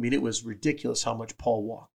walk, I mean, it was ridiculous how much Paul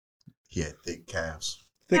walked. He had thick calves.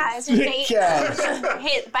 By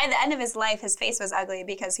the end of his life, his face was ugly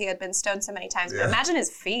because he had been stoned so many times. But imagine his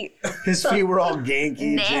feet. His feet were all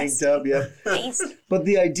ganky, janked up. Yeah. But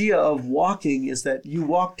the idea of walking is that you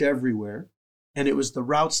walked everywhere, and it was the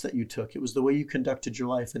routes that you took. It was the way you conducted your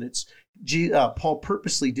life. And Paul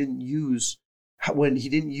purposely didn't use, when he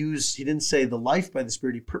didn't say the life by the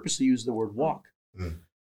Spirit, he purposely used the word walk.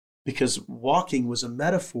 Because walking was a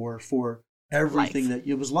metaphor for everything that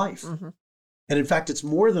it was life. Mm-hmm. And in fact, it's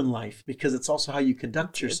more than life because it's also how you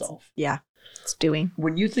conduct yourself. It's doing.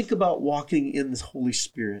 When you think about walking in the Holy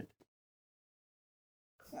Spirit,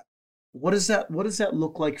 what does that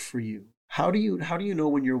look like for you? How do you know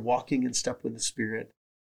when you're walking in step with the Spirit?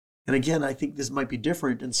 And again, I think this might be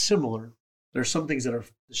different and similar. There are some things that are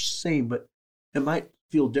the same, but it might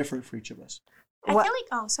feel different for each of us. I feel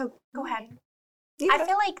like, so go ahead. Yeah. I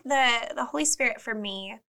feel like the Holy Spirit for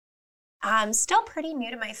me, still pretty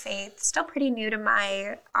new to my faith, still pretty new to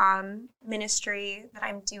my ministry that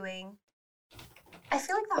I'm doing. I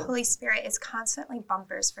feel like the Holy Spirit is constantly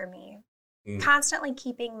bumpers for me, constantly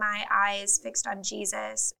keeping my eyes fixed on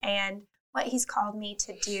Jesus and what he's called me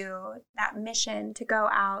to do, that mission to go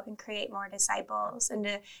out and create more disciples and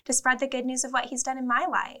to spread the good news of what he's done in my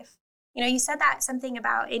life. You know, you said that something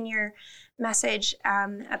about in your message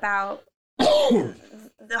about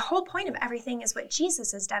the whole point of everything is what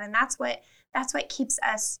Jesus has done, and that's what keeps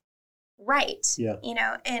us right. Yeah. You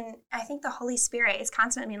know, and I think the Holy Spirit is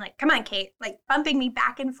constantly being like, come on, Kate, like bumping me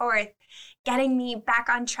back and forth, getting me back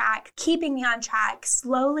on track, keeping me on track,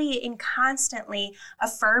 slowly and constantly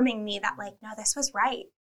affirming me that like, no, this was right.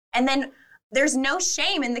 And then there's no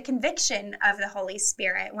shame in the conviction of the Holy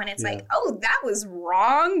Spirit when it's like, oh, that was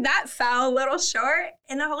wrong. That fell a little short.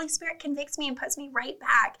 And the Holy Spirit convicts me and puts me right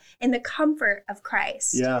back in the comfort of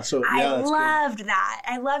Christ. Yeah. So I that's loved that.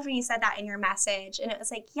 I loved when you said that in your message. And it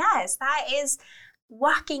was like, yes, that is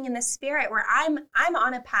walking in the Spirit where I'm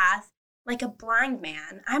on a path like a blind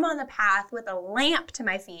man. I'm on the path with a lamp to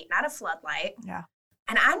my feet, not a floodlight. Yeah.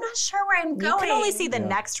 And I'm not sure where I'm going. You can only see the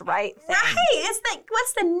next right thing. Right. It's like,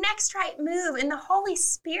 what's the next right move? And the Holy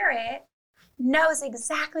Spirit knows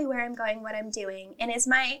exactly where I'm going, what I'm doing, and is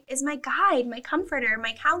my guide, my comforter,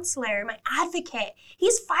 my counselor, my advocate.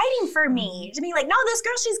 He's fighting for me to be like, no, this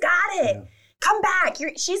girl, she's got it. Yeah. Come back.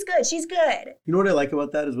 She's good. She's good. You know what I like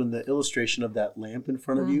about that is when the illustration of that lamp in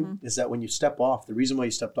front of you is that when you step off, the reason why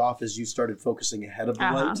you stepped off is you started focusing ahead of the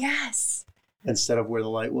light Yes. instead of where the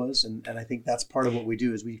light was. And I think that's part of what we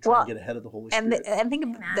do is we try to get ahead of the Holy Spirit. And think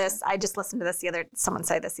of this. I just listened to this someone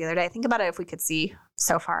say this the other day. Think about it if we could see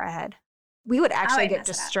so far ahead. We would actually get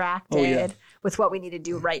distracted with what we need to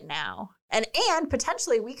do right now. And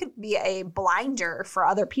potentially we could be a blinder for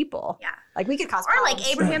other people. Yeah. Like we could cause Or problems.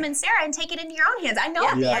 like Abraham and Sarah and take it into your own hands. I know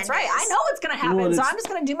what the that's end right. is. I know what's going to happen, so I'm just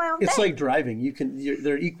going to do my own thing. It's like driving.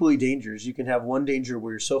 They're equally dangerous. You can have one danger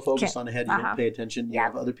where you're so focused on ahead you don't pay attention. You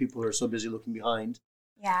have other people who are so busy looking behind.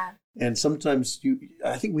 Yeah. And sometimes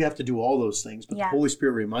I think we have to do all those things, but the Holy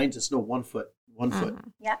Spirit reminds us, no, one foot.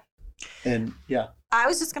 Yeah. And I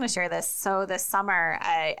was just going to share this. So this summer,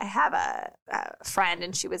 I have a friend,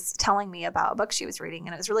 and she was telling me about a book she was reading,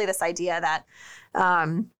 and it was really this idea that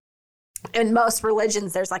in most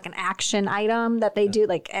religions, there's like an action item that they do,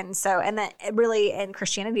 and that really in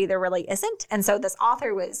Christianity there really isn't. And so this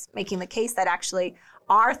author was making the case that actually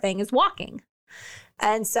our thing is walking.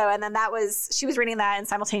 And then she was reading that, and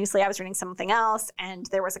simultaneously I was reading something else, and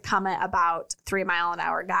there was a comment about 3 mile an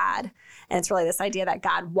hour God. And it's really this idea that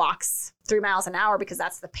God walks 3 miles an hour because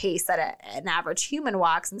that's the pace that an average human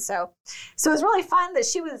walks. And so it was really fun that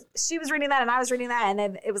she was reading that and I was reading that, and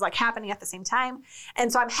then it was like happening at the same time.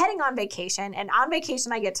 And so I'm heading on vacation, and on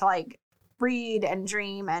vacation I get to like read and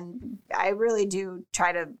dream, and I really do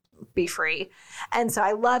try to be free. And so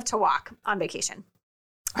I love to walk on vacation.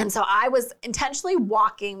 And so I was intentionally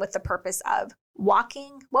walking with the purpose of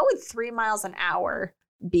walking. What would 3 miles an hour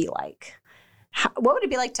be like? What would it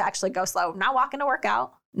be like to actually go slow? Not walking to work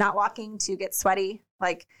out, not walking to get sweaty.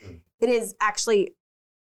 Like it is actually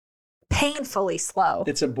painfully slow.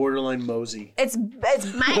 it's a borderline mosey. It's My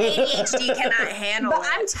ADHD cannot handle But it.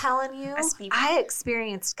 I'm telling you, I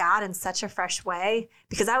experienced God in such a fresh way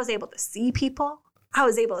because I was able to see people. I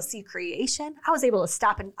was able to see creation. I was able to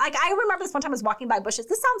stop and I remember this one time I was walking by bushes.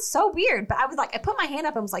 This sounds so weird, but I was like, I put my hand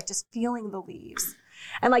up and was like just feeling the leaves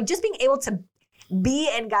and like just being able to be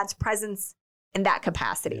in God's presence in that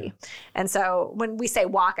capacity. Yeah. And so when we say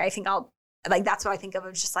walk, I think that's what I think of.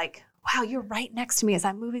 It's just like, wow, you're right next to me as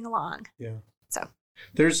I'm moving along. Yeah. So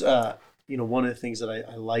there's one of the things that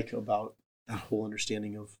I like about that whole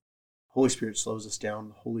understanding of Holy Spirit slows us down.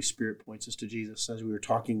 The Holy Spirit points us to Jesus. As we were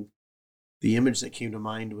talking, the image that came to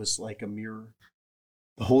mind was like a mirror.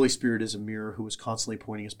 The Holy Spirit is a mirror who is constantly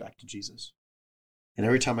pointing us back to Jesus. And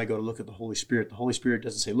every time I go to look at the Holy Spirit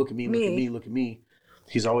doesn't say, look at me, look at me, look at me.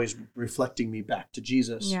 He's always reflecting me back to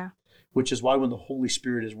Jesus. Yeah. Which is why when the Holy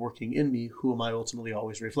Spirit is working in me, who am I ultimately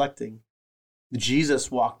always reflecting? Jesus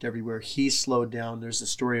walked everywhere. He slowed down. There's the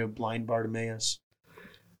story of blind Bartimaeus.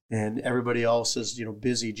 And everybody else is,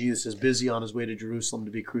 busy. Jesus is busy on his way to Jerusalem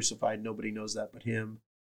to be crucified. Nobody knows that but him.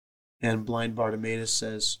 And blind Bartimaeus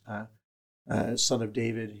says, Son of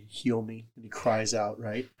David, heal me. And he cries out,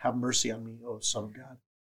 right? Have mercy on me, O Son of God.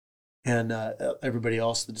 And everybody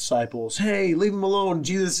else, the disciples, hey, leave him alone.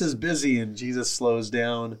 Jesus is busy. And Jesus slows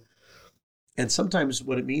down. And sometimes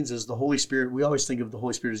what it means is the Holy Spirit, we always think of the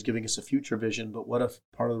Holy Spirit as giving us a future vision, but what if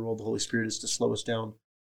part of the role of the Holy Spirit is to slow us down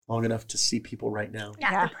long enough to see people right now?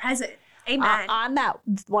 Yeah. The present. Amen. On that,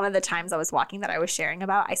 one of the times I was walking that I was sharing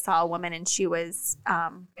about, I saw a woman and she was,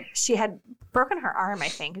 she had broken her arm, I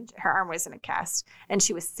think. Her arm was in a cast. And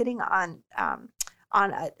she was sitting on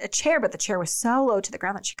a chair, but the chair was so low to the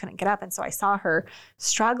ground that she couldn't get up. And so I saw her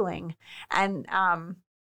struggling. And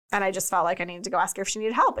I just felt like I needed to go ask her if she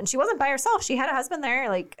needed help. And she wasn't by herself. She had a husband there.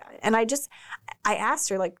 And I asked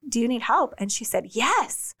her, do you need help? And she said,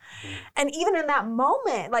 yes. And even in that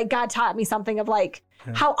moment, God taught me something of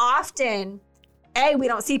how often we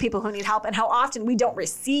don't see people who need help and how often we don't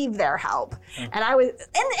receive their help. And so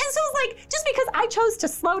it's like, just because I chose to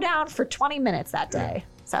slow down for 20 minutes that day.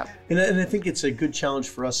 So. And I think it's a good challenge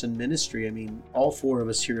for us in ministry. I mean, all four of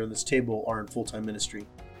us here on this table are in full-time ministry.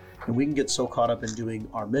 And we can get so caught up in doing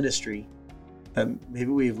our ministry that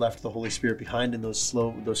maybe we've left the Holy Spirit behind in those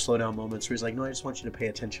slow down moments where he's like, no, I just want you to pay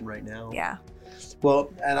attention right now. Yeah.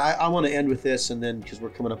 Well, and I want to end with this, and then because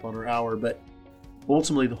we're coming up on our hour, but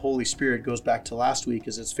ultimately the Holy Spirit goes back to last week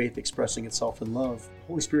as it's faith expressing itself in love. The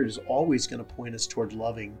Holy Spirit is always going to point us toward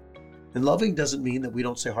loving. And loving doesn't mean that we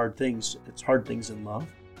don't say hard things. It's hard things in love.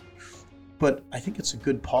 But I think it's a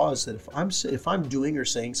good pause that if I'm doing or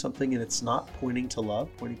saying something and it's not pointing to love,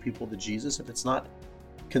 pointing people to Jesus, if it's not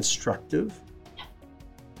constructive,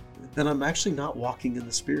 then I'm actually not walking in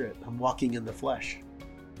the Spirit. I'm walking in the flesh.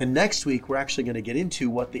 And next week, we're actually going to get into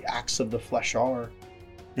what the acts of the flesh are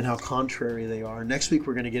and how contrary they are. Next week,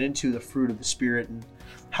 we're going to get into the fruit of the Spirit and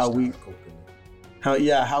how we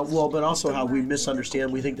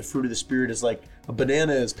misunderstand. We think the fruit of the Spirit is like a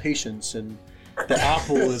banana is patience and the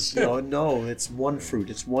apple is, no, it's one fruit.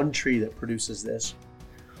 It's one tree that produces this.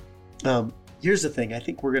 Here's the thing. I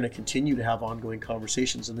think we're going to continue to have ongoing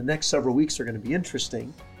conversations, and the next several weeks are going to be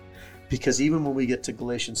interesting because even when we get to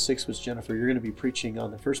Galatians 6, which Jennifer, you're going to be preaching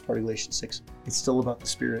on the first part of Galatians 6, it's still about the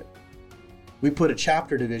Spirit. We put a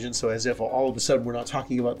chapter division, so as if all of a sudden we're not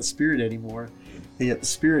talking about the Spirit anymore, and yet the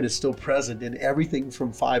Spirit is still present in everything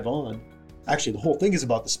from 5 on. Actually, the whole thing is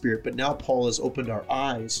about the Spirit, but now Paul has opened our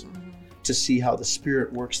eyes to see how the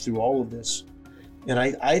Spirit works through all of this. And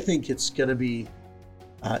I think it's going to be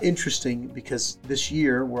interesting because this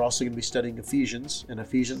year we're also going to be studying Ephesians, and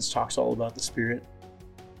Ephesians talks all about the Spirit.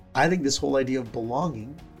 I think this whole idea of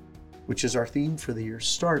belonging, which is our theme for the year,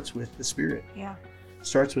 starts with the Spirit. Yeah.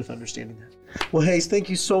 Starts with understanding that. Well, Hayes, thank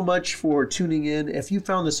you so much for tuning in. If you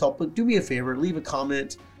found this helpful, do me a favor, leave a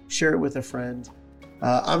comment, share it with a friend.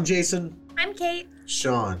 I'm Jason. I'm Kate.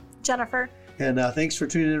 Sean. Jennifer. And thanks for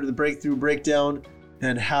tuning into the Breakthrough Breakdown,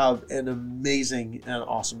 and have an amazing and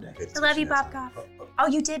awesome day. I love you, Bob Goff. Oh,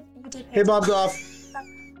 you did. Hey, Bob Goff.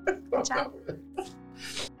 Good job.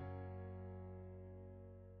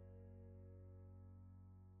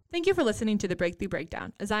 Thank you for listening to the Breakthrough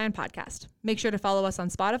Breakdown, a Zion podcast. Make sure to follow us on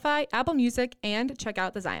Spotify, Apple Music, and check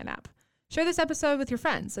out the Zion app. Share this episode with your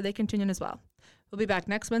friends so they can tune in as well. We'll be back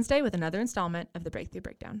next Wednesday with another installment of the Breakthrough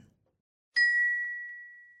Breakdown.